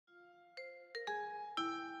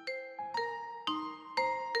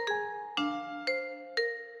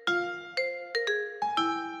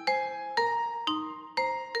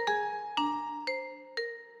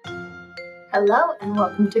Hello and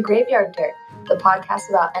welcome to Graveyard Dirt, the podcast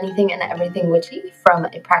about anything and everything witchy from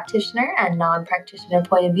a practitioner and non-practitioner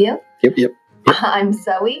point of view. Yep. I'm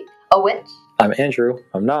Zoe, a witch. I'm Andrew.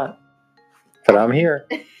 I'm not, but I'm here.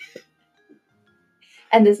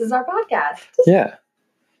 And this is our podcast. Yeah.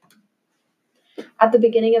 At the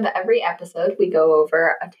beginning of every episode, we go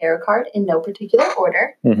over a tarot card in no particular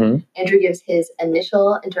order. Mm-hmm. Andrew gives his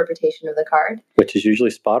initial interpretation of the card, Which is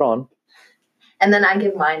usually spot on. and then I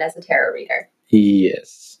give mine as a tarot reader.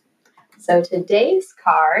 Yes. So today's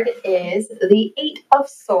card is the Eight of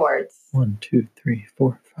Swords. 1, 2, 3,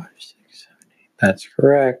 4, 5, 6, 7, 8. That's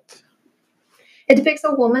correct. It depicts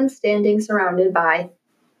a woman standing surrounded by,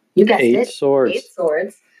 you guessed Eight it, swords. 8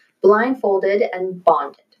 swords, blindfolded and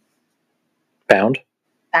bonded. Bound.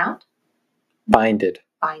 Bound? Binded.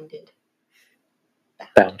 Binded.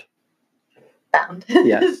 Bound. Bound.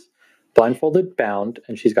 Yes. Blindfolded, bound,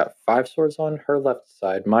 and she's got 5 swords on her left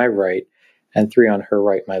side, my right, and 3 on her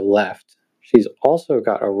right, my left. She's also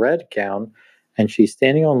got a red gown, and she's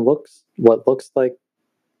standing on what looks like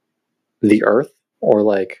the earth, or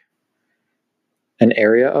like an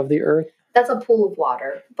area of the earth. That's a pool of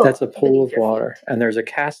water. That's a pool of water. And there's a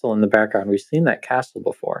castle in the background. We've seen that castle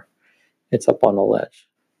before. It's up on a ledge.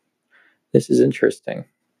 This is interesting.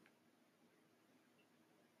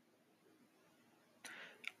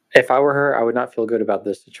 If I were her, I would not feel good about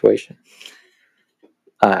this situation.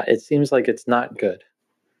 It seems like it's not good.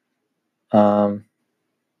 I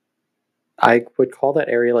would call that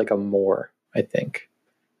area like a moor, I think.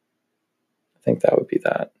 I think that would be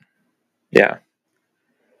that. Yeah.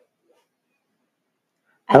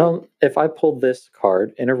 If I pulled this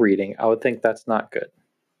card in a reading, I would think that's not good.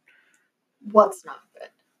 What's not good?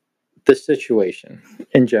 The situation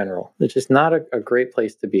in general. It's just not a great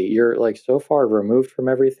place to be. You're like so far removed from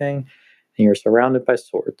everything, and you're surrounded by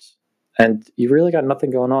swords. And you really got nothing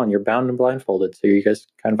going on. You're bound and blindfolded. So you guys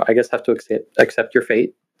kind of, I guess, have to accept your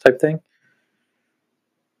fate type thing.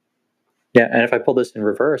 Yeah, and if I pull this in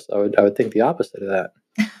reverse, I would think the opposite of that.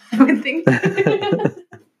 I would think.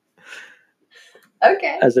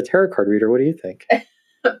 Okay. As a tarot card reader, what do you think?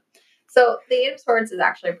 So the Eight of Swords is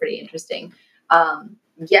actually pretty interesting.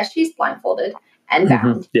 Yes, she's blindfolded and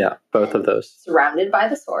bound. Mm-hmm. Yeah, both of those. Surrounded by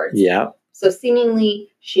the swords. Yeah. So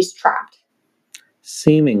seemingly she's trapped.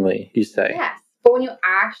 Seemingly, you say. Yes. But when you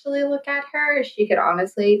actually look at her, she could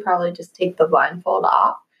honestly probably just take the blindfold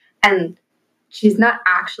off, and she's not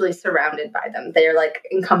actually surrounded by them. They're like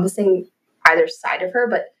encompassing either side of her,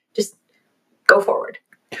 but just go forward.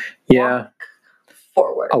 Yeah. Walk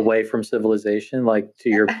forward. Away from civilization, like to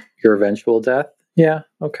your eventual death. Yeah,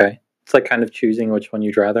 okay. It's like kind of choosing which one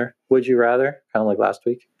you'd rather. Would you rather? Kind of like last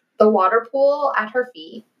week. The water pool at her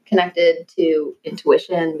feet connected to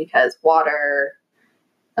intuition because water,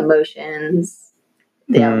 emotions,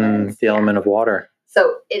 the elements. The element of water.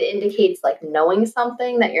 So it indicates like knowing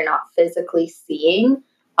something that you're not physically seeing.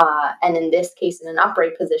 And in this case, in an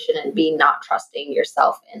upright position, and be not trusting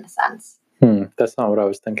yourself in a sense. That's not what I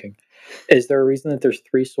was thinking. Is there a reason that there's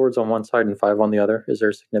 3 swords on one side and 5 on the other? Is there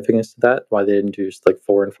a significance to that? Why they didn't do just like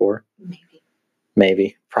 4 and 4?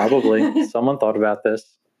 Maybe. Probably. Someone thought about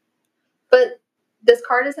this. But this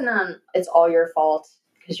card isn't it's all your fault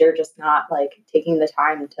because you're just not like taking the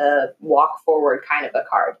time to walk forward kind of a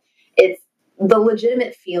card. It's the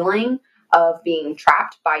legitimate feeling of being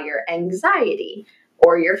trapped by your anxiety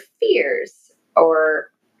or your fears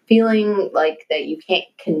or feeling like that you can't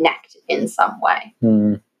connect in some way.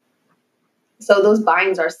 So those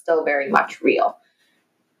binds are still very much real.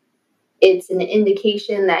 It's an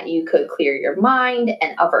indication that you could clear your mind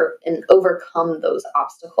and overcome those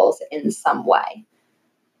obstacles in some way.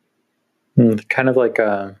 Kind of like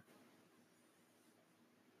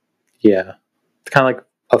it's kind of like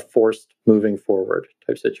a forced moving forward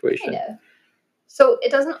type situation. Kind of. So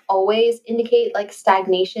it doesn't always indicate like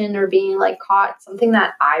stagnation or being like caught. Something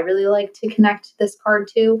that I really like to connect this card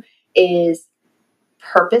to is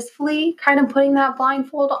purposefully kind of putting that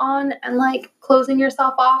blindfold on and like closing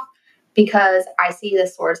yourself off, because I see the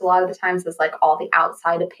swords a lot of the times as like all the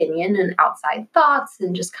outside opinion and outside thoughts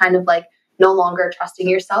and just kind of like no longer trusting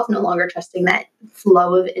yourself, no longer trusting that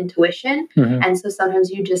flow of intuition. And so sometimes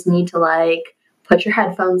you just need to like put your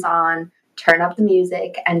headphones on, turn up the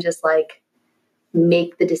music, and just like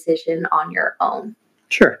make the decision on your own.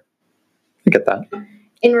 Sure. I get that.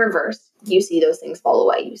 In reverse, you see those things fall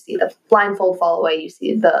away. You see the blindfold fall away. You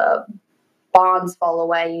see the bonds fall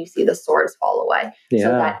away. You see the swords fall away. Yeah. So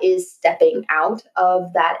that is stepping out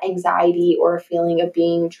of that anxiety or feeling of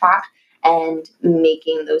being trapped and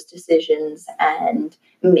making those decisions and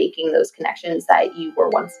making those connections that you were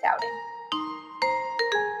once doubting.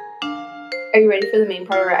 Are you ready for the main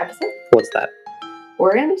part of our episode? What's that?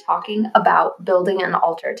 We're going to be talking about building an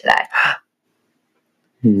altar today.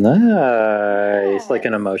 Nice. Yes. Like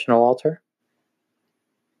an emotional altar?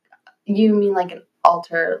 You mean like an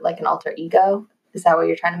alter ego? Is that what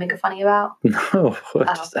you're trying to make a funny about? No, I'm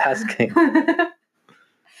just asking.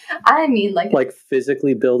 I mean Like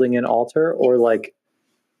physically building an altar or like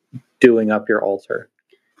doing up your altar?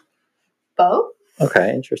 both.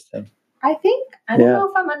 Okay, interesting. I think. I don't know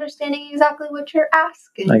if I'm understanding exactly what you're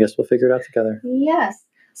asking. I guess we'll figure it out together. Yes.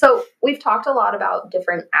 So we've talked a lot about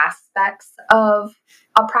different aspects of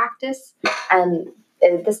a practice, and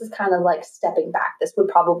this is kind of like stepping back. This would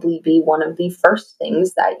probably be one of the first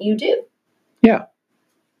things that you do. Yeah.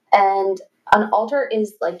 And an altar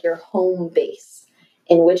is like your home base.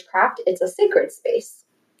 In witchcraft, it's a sacred space.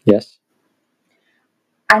 Yes.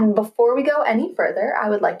 And before we go any further, I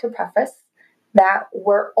would like to preface that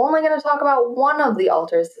we're only going to talk about one of the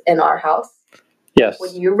altars in our house. Yes.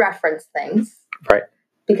 When you reference things. Right.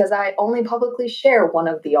 Because I only publicly share one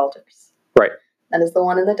of the altars. Right. That is the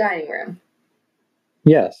one in the dining room.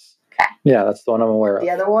 Yes. Okay. Yeah, that's the one I'm aware of. The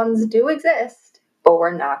other ones do exist, but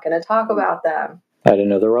we're not going to talk about them. I didn't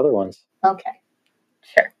know there were other ones. Okay.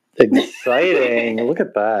 Sure. Exciting. Look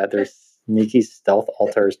at that. There's sneaky stealth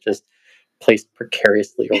altars just placed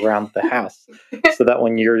precariously around the house. So that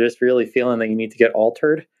when you're just really feeling that you need to get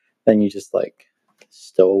altered, then you just like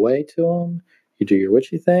stow away to them. You do your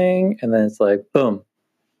witchy thing, and then it's like, boom,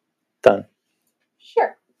 done.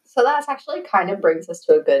 Sure. So that's actually kind of brings us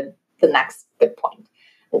to the next good point.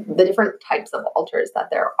 The different types of altars that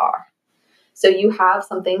there are. So you have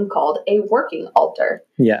something called a working altar.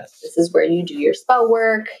 Yes. This is where you do your spell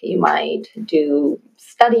work. You might do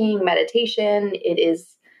studying, meditation. It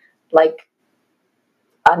is like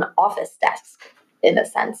an office desk in a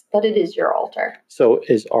sense, but it is your altar. So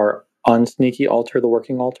is our unsneaky altar the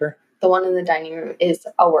working altar? The one in the dining room is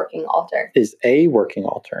a working altar. Is a working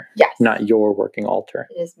altar? Yes. Not your working altar.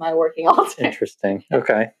 It is my working altar. Interesting.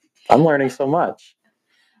 Okay. I'm learning so much.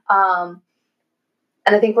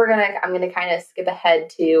 And I think I'm gonna kind of skip ahead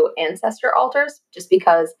to ancestor altars just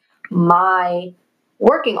because my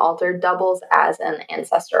working altar doubles as an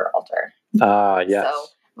ancestor altar. Yes. So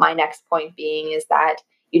my next point being is that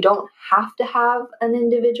you don't have to have an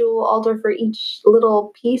individual altar for each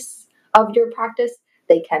little piece of your practice.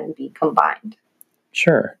 They can be combined.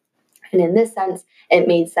 Sure. And in this sense, it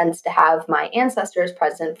made sense to have my ancestors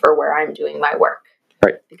present for where I'm doing my work.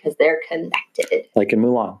 Right. Because they're connected. Like in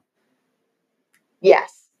Mulan.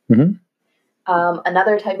 Yes. Mm-hmm.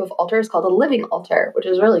 Another type of altar is called a living altar, which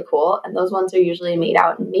is really cool. And those ones are usually made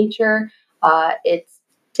out in nature. It's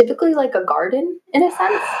typically like a garden in a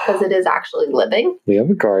sense because it is actually living. We have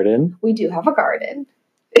a garden. We do have a garden.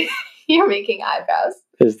 You're making eyebrows.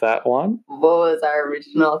 Is that one? What was our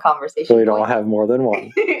original conversation? We don't have more than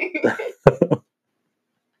one.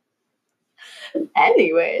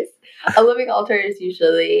 Anyways, a living altar is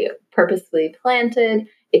usually purposely planted.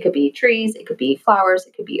 It could be trees, it could be flowers,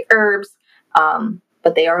 it could be herbs,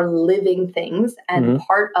 but they are living things. And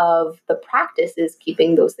part of the practice is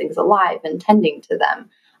keeping those things alive and tending to them.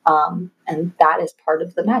 And that is part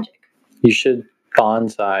of the magic. You should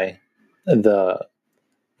bonsai the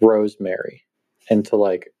rosemary into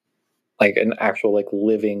like an actual like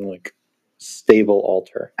living like stable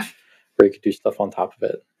altar where you could do stuff on top of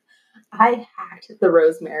it. I hacked the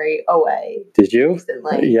rosemary away. Did you?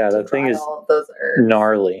 Recently yeah, that thing is all of those herbs.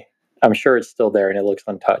 Gnarly. I'm sure it's still there and it looks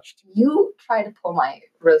untouched. You try to pull my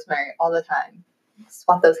rosemary all the time.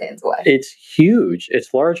 Swat those hands away. It's huge.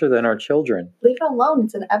 It's larger than our children. Leave it alone.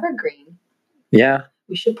 It's an evergreen. Yeah.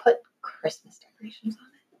 We should put Christmas decorations on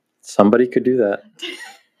it. Somebody could do that.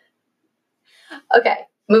 Okay,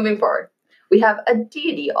 moving forward. We have a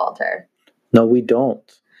deity altar. No, we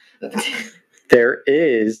don't. There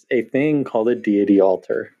is a thing called a deity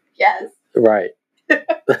altar. Yes. Right.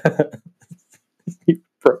 You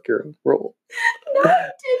broke your own rule. No,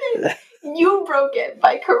 I didn't. You broke it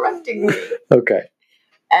by correcting me. Okay.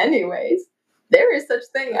 Anyways, there is such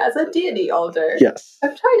thing as a deity altar. Yes.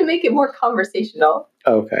 I'm trying to make it more conversational.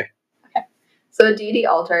 Okay. So a deity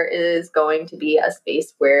altar is going to be a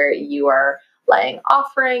space where you are laying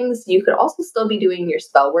offerings. You could also still be doing your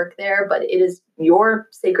spell work there, but it is your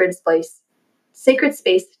sacred space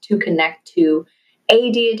to connect to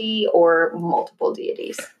a deity or multiple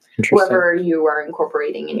deities, whoever you are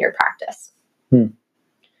incorporating in your practice.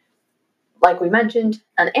 Like we mentioned,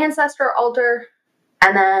 an ancestor altar,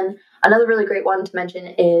 and then another really great one to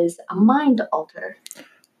mention is a mind altar.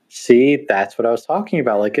 See, that's what I was talking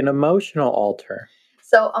about, like an emotional altar.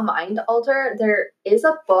 So a mind altar, there is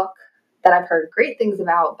a book that I've heard great things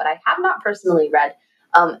about, but I have not personally read.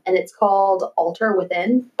 And it's called Altar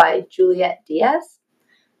Within by Juliet Diaz.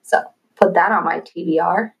 So put that on my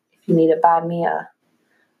TBR if you need to buy me a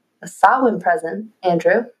Samhain present,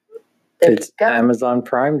 Andrew. There It's you go. Amazon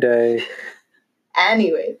Prime Day.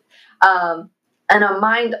 Anyways, and a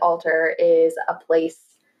mind altar is a place,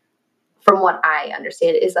 from what I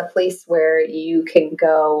understand, is a place where you can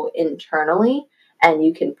go internally and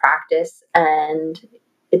you can practice, and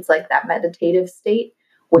it's like that meditative state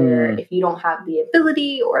where if you don't have the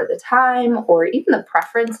ability or the time or even the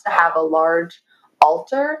preference to have a large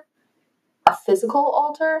altar, a physical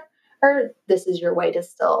altar, or this is your way to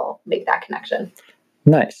still make that connection.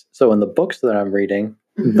 Nice. So in the books that I'm reading,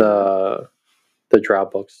 the Drow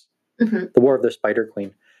books, The War of the Spider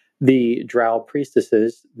Queen, the Drow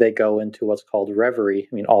priestesses, they go into what's called reverie.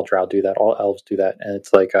 I mean, all Drow do that, all elves do that, and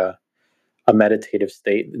it's like a meditative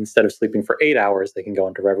state. Instead of sleeping for 8 hours, they can go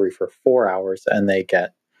into reverie for 4 hours, and they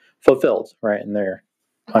get fulfilled, right? And they're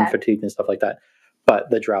unfatigued and stuff like that. But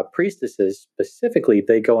the Drow priestesses, specifically,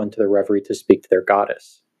 they go into the reverie to speak to their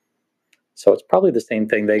goddess. So it's probably the same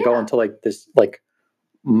thing. They go into like this like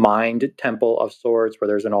mind temple of sorts where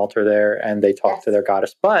there's an altar there, and they talk to their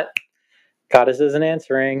goddess. But goddess isn't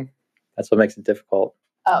answering. That's what makes it difficult.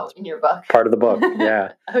 Oh, in your book. Part of the book,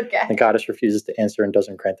 yeah. Okay. The goddess refuses to answer and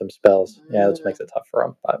doesn't grant them spells. Yeah, that makes it tough for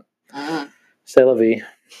them. But c'est la vie.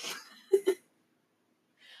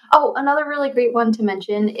 Oh, another really great one to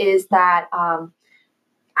mention is that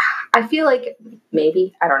I feel like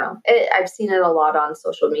maybe, I don't know, I've seen it a lot on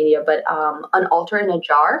social media, but an altar in a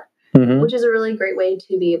jar, which is a really great way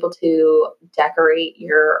to be able to decorate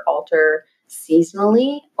your altar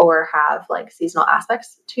seasonally or have like seasonal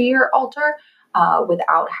aspects to your altar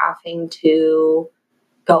without having to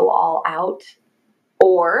go all out.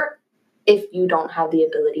 Or if you don't have the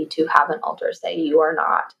ability to have an altar, say you are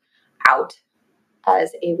not out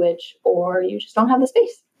as a witch or you just don't have the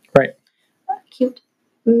space. Right. A cute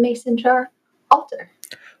mason jar altar.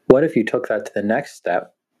 What if you took that to the next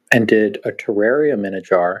step and did a terrarium in a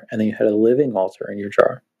jar and then you had a living altar in your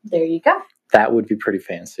jar? There you go. That would be pretty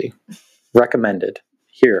fancy. Recommended.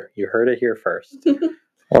 Here, you heard it here first.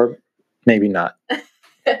 Or maybe not.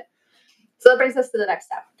 So that brings us to the next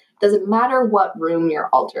step. Does it matter what room your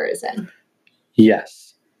altar is in?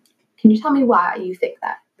 Yes. Can you tell me why you think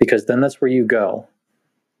that? Because then that's where you go.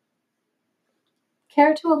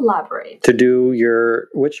 Care to elaborate? To do your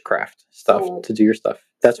witchcraft stuff, to do your stuff.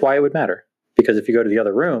 That's why it would matter. Because if you go to the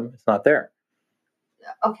other room, it's not there.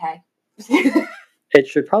 Okay. It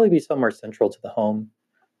should probably be somewhere central to the home.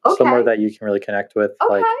 Okay. Somewhere that you can really connect with.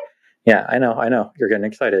 Okay. Like, yeah, I know. You're getting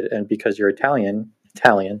excited. And because you're Italian,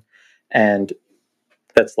 and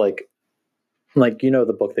that's like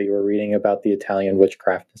the book that you were reading about the Italian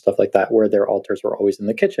witchcraft and stuff like that, where their altars were always in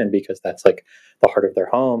the kitchen because that's like the heart of their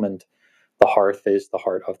home, and the hearth is the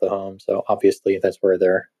heart of the home. So obviously that's where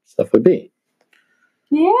their stuff would be.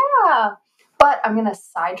 Yeah. But I'm going to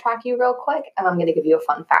sidetrack you real quick, and I'm going to give you a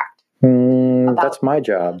fun fact. That's my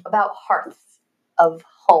job. About hearths of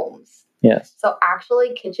homes. Yes. So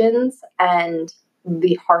actually kitchens and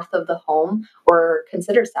the hearth of the home were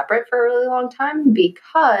considered separate for a really long time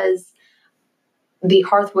because the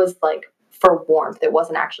hearth was like for warmth. It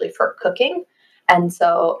wasn't actually for cooking. And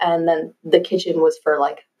then the kitchen was for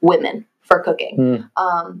like women for cooking.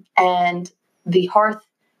 And the hearth,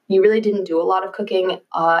 you really didn't do a lot of cooking.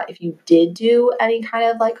 If you did do any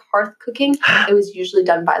kind of like hearth cooking, it was usually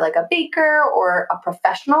done by like a baker or a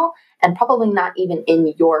professional, and probably not even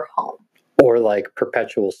in your home. Or like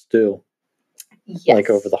perpetual stew. Yes. Like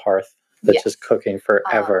over the hearth. That's just cooking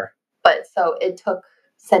forever. But so it took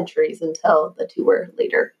centuries until the two were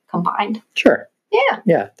later combined. Sure. Yeah.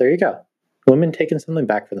 Yeah, there you go. Women taking something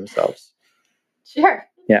back for themselves. Sure.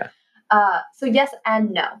 Yeah. So yes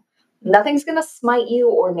and no. Nothing's going to smite you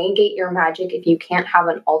or negate your magic if you can't have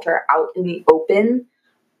an altar out in the open,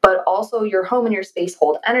 but also your home and your space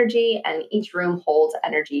hold energy, and each room holds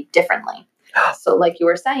energy differently. So like you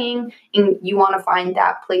were saying, you want to find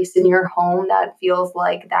that place in your home that feels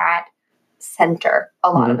like that center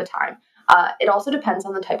a lot of the time. It also depends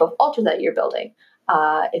on the type of altar that you're building.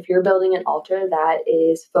 If you're building an altar that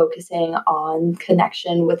is focusing on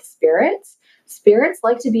connection with spirits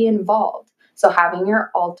like to be involved. So having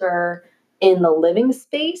your altar in the living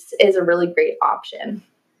space is a really great option.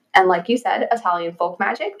 And like you said, Italian folk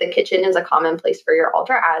magic, the kitchen is a common place for your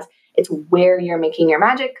altar, as it's where you're making your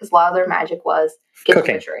magic, because a lot of their magic was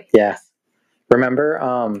cooking. Witchery. Yeah.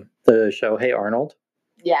 Remember the show Hey Arnold?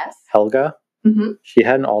 Yes. Helga? Mm-hmm. She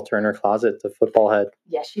had an altar in her closet, the football head.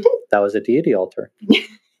 Yes, she did. That was a deity altar.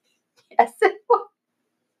 Yes, it was.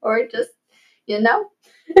 Or just,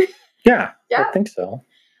 Yeah, I think so.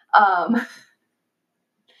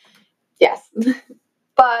 Yes.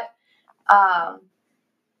 But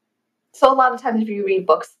so a lot of times if you read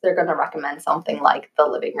books, they're going to recommend something like the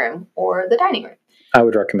living room or the dining room. I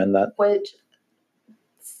would recommend that. Which,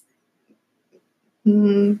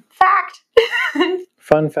 fact.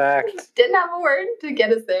 Fun fact. Didn't have a word to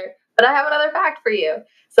get us there, but I have another fact for you.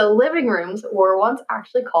 So living rooms were once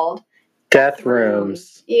actually called Death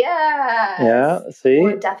rooms. Yes. Yeah, see?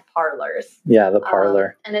 Or death parlors. Yeah, the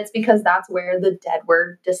parlor. And it's because that's where the dead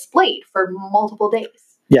were displayed for multiple days.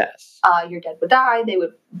 Yes. Your dead would die. They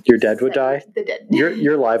would. Your dead would die? The dead.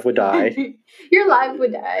 Your live would die. Your live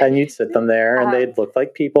would die. And you'd sit them there, and they'd look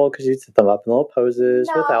like people because you'd sit them up in little poses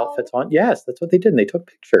with outfits on. Yes, that's what they did. And they took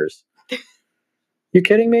pictures. You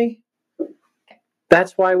kidding me? Okay.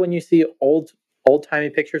 That's why when you see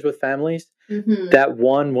old-timey pictures with families, that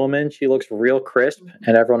one woman, she looks real crisp,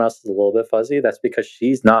 and everyone else is a little bit fuzzy. That's because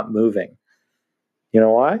she's not moving. You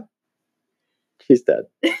know why? She's dead.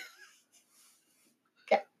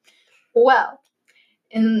 Okay. Well,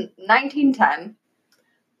 in 1910,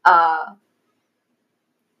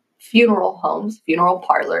 funeral homes, funeral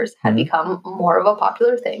parlors had become more of a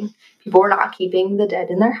popular thing. People were not keeping the dead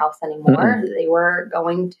in their house anymore. They were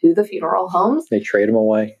going to the funeral homes. They trade them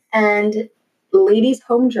away. And Ladies'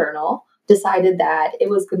 Home Journal decided that it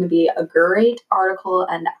was going to be a great article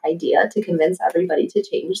and idea to convince everybody to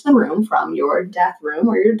change the room from your death room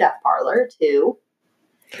or your death parlor to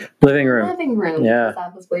living room. Living room. Yeah. Because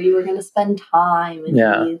that was where you were going to spend time.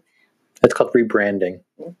 And It's called rebranding.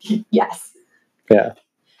 Yes. Yeah.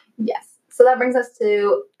 Yes. So that brings us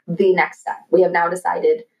to the next step. We have now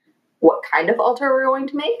decided what kind of altar we're going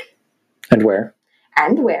to make. And where.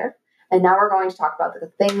 And now we're going to talk about the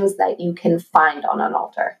things that you can find on an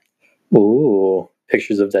altar. Ooh,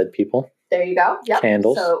 pictures of dead people. There you go. Yep.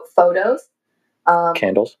 Candles. So photos.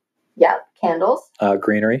 Candles. Yeah, candles.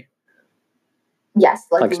 Greenery. Yes,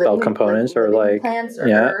 like spell components or like plants or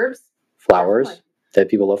herbs. Flowers. Definitely. Dead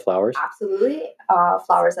people love flowers. Absolutely.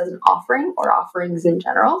 Flowers as an offering or offerings in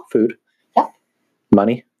general. Food. Yep.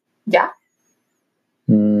 Money. Yeah.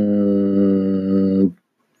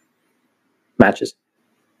 Matches.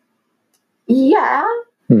 Yeah.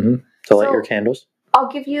 To light your candles. I'll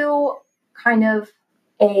give you kind of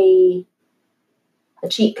a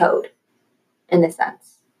cheat code in this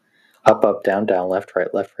sense. Up, up, down, down, left, right,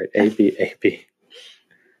 A, B, A, B.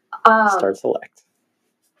 Start select.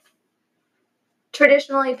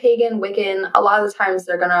 Traditionally, pagan, Wiccan, a lot of the times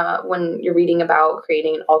they're gonna, when you're reading about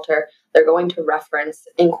creating an altar, they're going to reference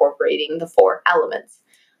incorporating the 4 elements.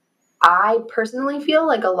 I personally feel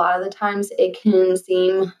like a lot of the times it can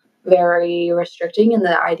seem very restricting in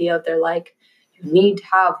the idea of they're like, you need to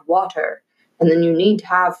have water, and then you need to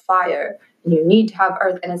have fire, and you need to have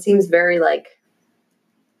earth, and it seems very like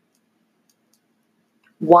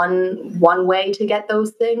one way to get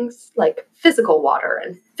those things, like physical water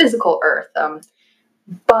and physical earth.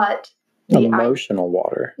 But emotional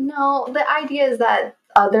water. No, the idea is that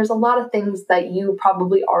there's a lot of things that you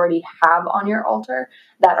probably already have on your altar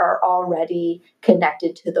that are already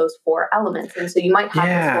connected to those 4 elements. And so you might have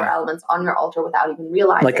those 4 elements on your altar without even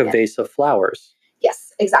realizing it. Like a vase of flowers.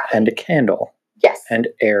 Yes, exactly. And a candle. Yes. And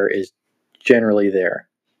air is generally there.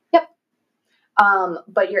 Yep.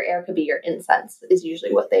 But your air could be your incense is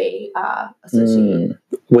usually what they associate.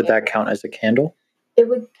 Would that count as a candle? It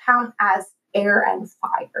would count as air and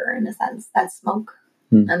fire in a sense. That's smoke.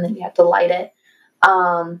 And then you have to light it.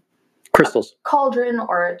 Crystals. A cauldron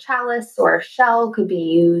or a chalice or a shell could be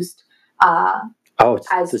used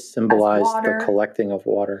to symbolize the collecting of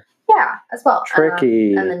water. Yeah, as well.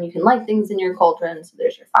 Tricky. And then you can light things in your cauldron. So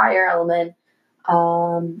there's your fire element.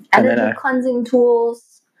 Energy cleansing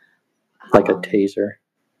tools. Like a taser.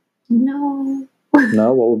 No.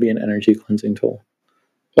 No? What would be an energy cleansing tool?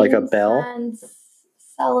 Like a bell?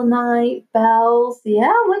 Selenite, bells.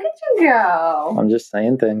 Yeah, look at you go. I'm just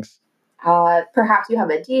saying things. Perhaps you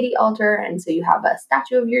have a deity altar, and so you have a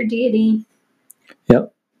statue of your deity.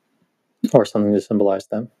 Yep. Or something to symbolize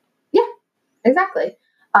them. Yeah, exactly.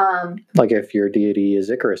 Like if your deity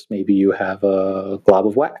is Icarus, maybe you have a glob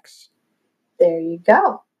of wax. There you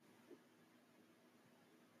go.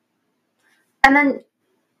 And then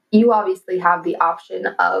you obviously have the option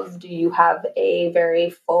of, do you have a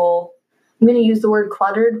very full, I'm going to use the word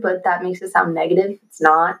cluttered, but that makes it sound negative. It's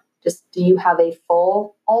not. Just, do you have a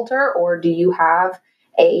full altar, or do you have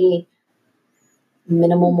a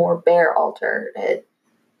minimal, more bare altar?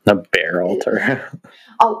 A bare altar.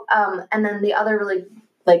 And then the other really,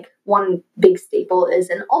 one big staple is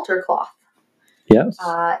an altar cloth. Yes.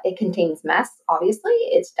 It contains mess, obviously.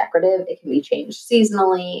 It's decorative. It can be changed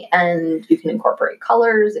seasonally, and you can incorporate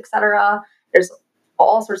colors, etc. There's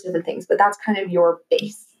all sorts of different things, but that's kind of your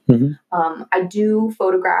base. Mhm. I do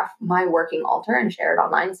photograph my working altar and share it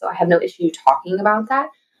online, so I have no issue talking about that.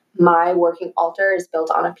 My working altar is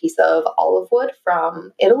built on a piece of olive wood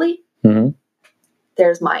from Italy. Mhm.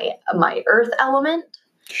 There's my earth element.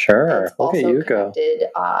 Sure. It's Look at also you go. connected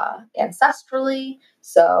ancestrally,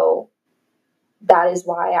 so that is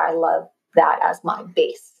why I love that as my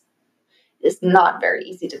base. It's not very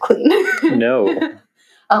easy to clean. No,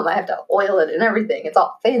 I have to oil it and everything. It's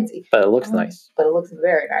all fancy. but it looks nice. But it looks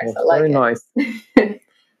very nice. Looks I like very it. nice.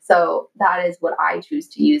 So that is what I choose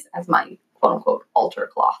to use as my quote unquote altar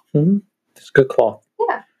cloth. Mm-hmm. It's good cloth.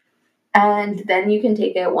 Yeah. And then you can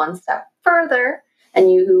take it one step further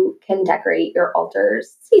and you can decorate your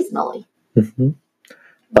altars seasonally. Mm-hmm.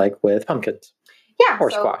 Like with pumpkins. Yeah. Or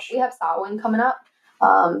so squash. We have Samhain coming up.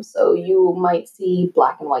 So you might see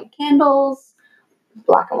black and white candles,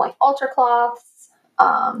 black and white altar cloths,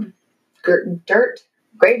 dirt,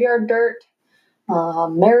 graveyard dirt,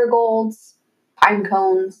 marigolds, pine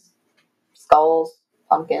cones, skulls,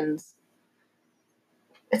 pumpkins.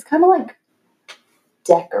 It's kind of like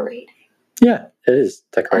decorating. Yeah, it is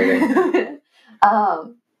decorating. I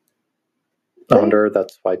wonder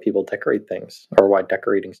that's why people decorate things, or why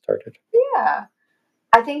decorating started. Yeah.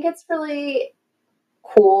 I think it's really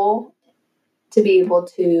cool to be able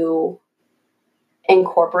to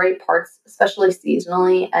incorporate parts, especially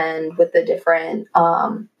seasonally and with the different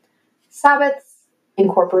Sabbaths,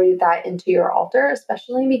 incorporate that into your altar,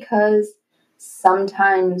 especially because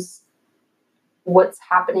sometimes what's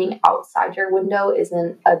happening outside your window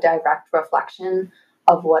isn't a direct reflection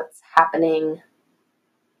of what's happening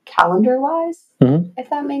calendar-wise, if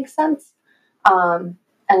that makes sense. And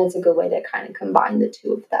it's a good way to kind of combine the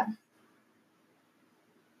two of them.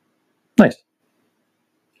 Nice.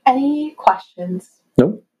 Any questions?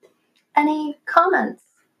 Nope. Any comments?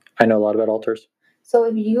 I know a lot about altars. So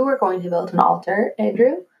if you were going to build an altar,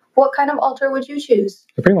 Andrew, what kind of altar would you choose?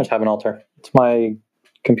 I pretty much have an altar. It's my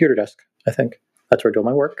computer desk, I think. That's where I do all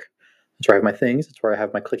my work. That's where I have my things. It's where I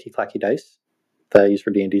have my clicky-clacky dice that I use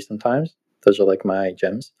for D&D sometimes. Those are like my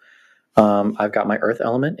gems. I've got my earth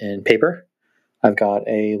element in paper. I've got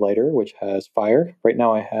a lighter, which has fire. Right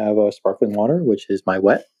now I have a sparkling water, which is my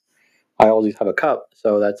wet. I always have a cup,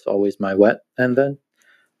 so that's always my wet. And then,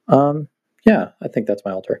 yeah, I think that's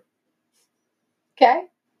my altar. Okay.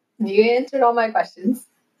 You answered all my questions.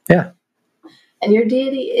 Yeah. And your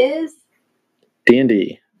deity is?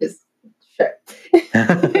 D&D. Just sure.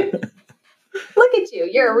 Look at you.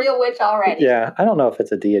 You're a real witch already. Yeah, I don't know if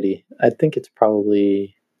it's a deity. I think it's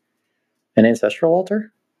probably an ancestral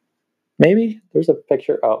altar. Maybe. There's a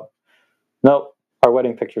picture. Oh, nope. Our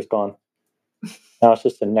wedding picture's gone. Now it's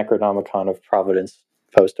just a Necronomicon of Providence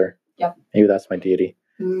poster. Yep. Maybe that's my deity.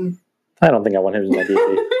 I don't think I want him as my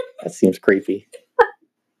deity. That seems creepy.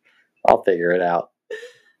 I'll figure it out.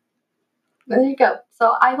 There you go.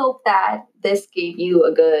 So I hope that this gave you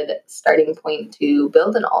a good starting point to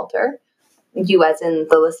build an altar. You as in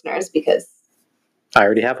the listeners, because I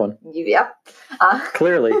already have one. Yep.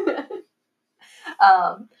 Clearly.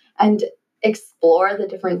 And explore the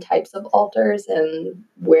different types of altars and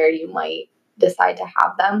where you might decide to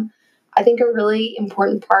have them. I think a really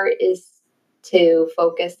important part is to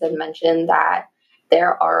focus and mention that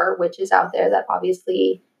there are witches out there that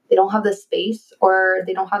obviously they don't have the space or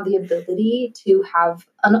they don't have the ability to have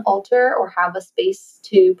an altar or have a space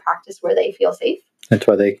to practice where they feel safe. That's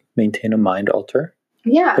why they maintain a mind altar.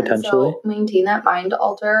 Yeah, potentially. So maintain that mind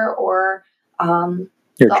altar or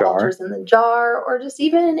your the jar. altars in the jar, or just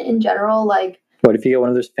even in general, like. What if you get one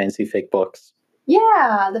of those fancy fake books?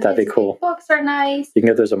 Yeah, that'd be cool. Fake books are nice. You can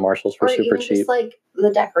get those at Marshalls for or super even cheap. Just like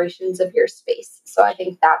the decorations of your space. So I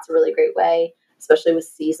think that's a really great way, especially with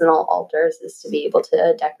seasonal altars, is to be able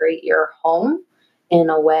to decorate your home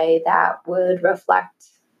in a way that would reflect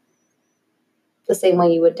the same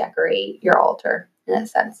way you would decorate your altar, in a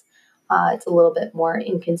sense. It's a little bit more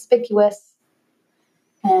inconspicuous.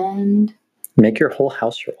 And make your whole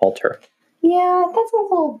house your altar. Yeah, that's a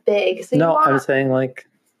little big. So no, I'm saying like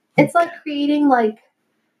it's like creating like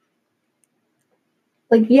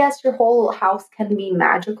yes, your whole house can be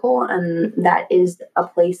magical, and that is a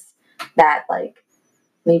place that like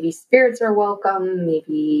maybe spirits are welcome,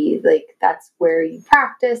 maybe like that's where you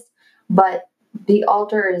practice, but the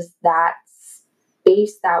altar is that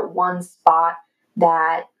space, that one spot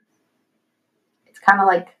that it's kind of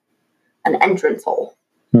like an entrance hole.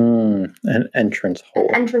 An entrance hole.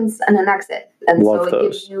 An entrance and an exit. And Love so it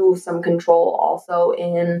gives you some control also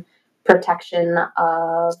in protection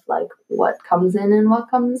of like what comes in and what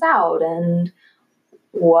comes out and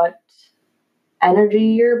what energy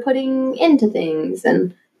you're putting into things.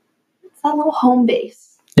 And it's that little home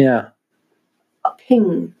base. Yeah. A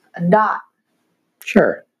ping, a dot.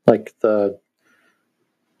 Sure. Like the,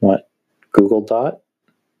 what? Google Dot?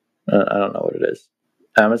 I don't know what it is.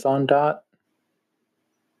 Amazon Dot?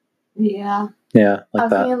 Yeah. Yeah, I like was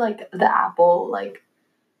that. thinking like the Apple like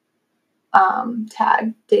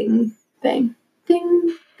tag ding thing.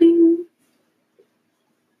 Ding ding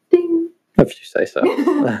ding. If you say so.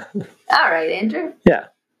 All right, Andrew. Yeah.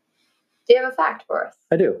 Do you have a fact for us?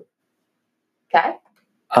 I do. Okay.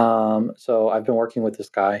 So I've been working with this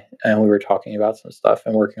guy, and we were talking about some stuff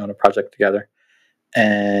and working on a project together.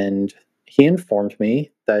 And he informed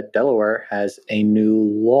me that Delaware has a new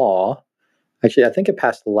law. Actually, I think it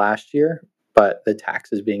passed last year, but the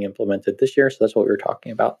tax is being implemented this year. So that's what we were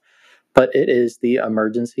talking about. But it is the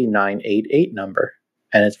emergency 988 number,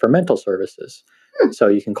 and it's for mental services. So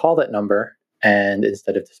you can call that number, and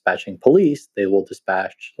instead of dispatching police, they will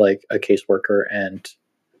dispatch like a caseworker and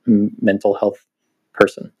mental health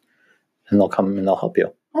person, and they'll come and they'll help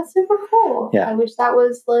you. That's super cool. Yeah. I wish that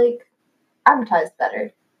was like advertised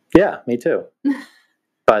better. Yeah, me too.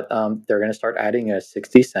 But they're going to start adding a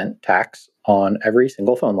 60-cent tax on every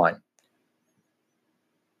single phone line.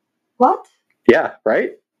 What? Yeah,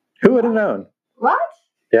 right? Who would have known? What?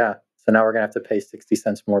 Yeah. So now we're going to have to pay 60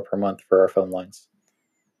 cents more per month for our phone lines.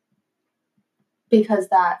 Because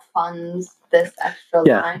that funds this extra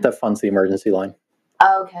Yeah, line? that funds the emergency line.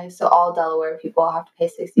 Oh, okay, so all Delaware people have to pay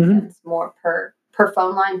 60 cents more per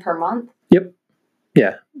phone line per month? Yep.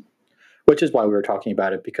 Yeah. Which is why we were talking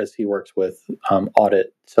about it, because he works with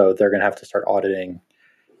audit. So they're going to have to start auditing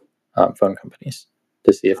phone companies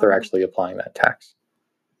to see if they're actually applying that tax.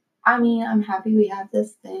 I mean, I'm happy we have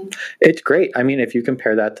this thing. It's great. I mean, if you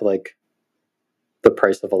compare that to like the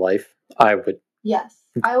price of a life, I would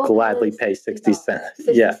I will gladly pay 60 cents.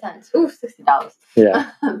 60 cents. Ooh, $60.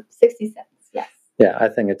 Yeah. 60 cents, yes. Yeah, I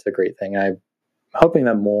think it's a great thing. I'm hoping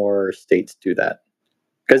that more states do that,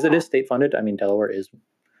 because it is state funded. I mean, Delaware is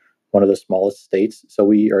one of the smallest states, so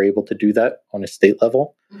we are able to do that on a state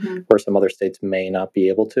level, where some other states may not be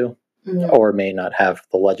able to, or may not have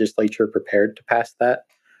the legislature prepared to pass that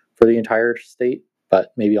for the entire state,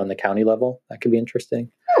 but maybe on the county level, that could be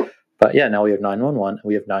interesting. But yeah, now we have 911 and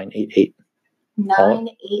we have 988.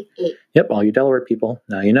 988. Yep, all you Delaware people,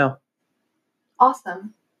 now you know.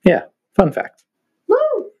 Awesome. Yeah, fun fact. Woo!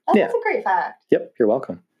 That's a great fact. Yep, you're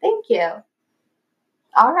welcome. Thank you.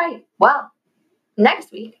 All right. Well,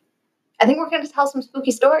 next week, I think we're going to tell some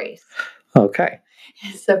spooky stories. Okay.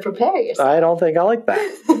 So prepare yourself. I don't think I like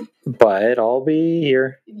that, but I'll be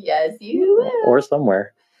here. Yes, you will. Or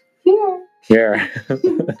somewhere. Here. Yeah.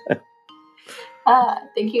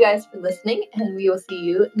 Thank you guys for listening, and we will see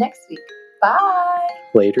you next week. Bye.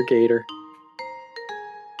 Later, Gator.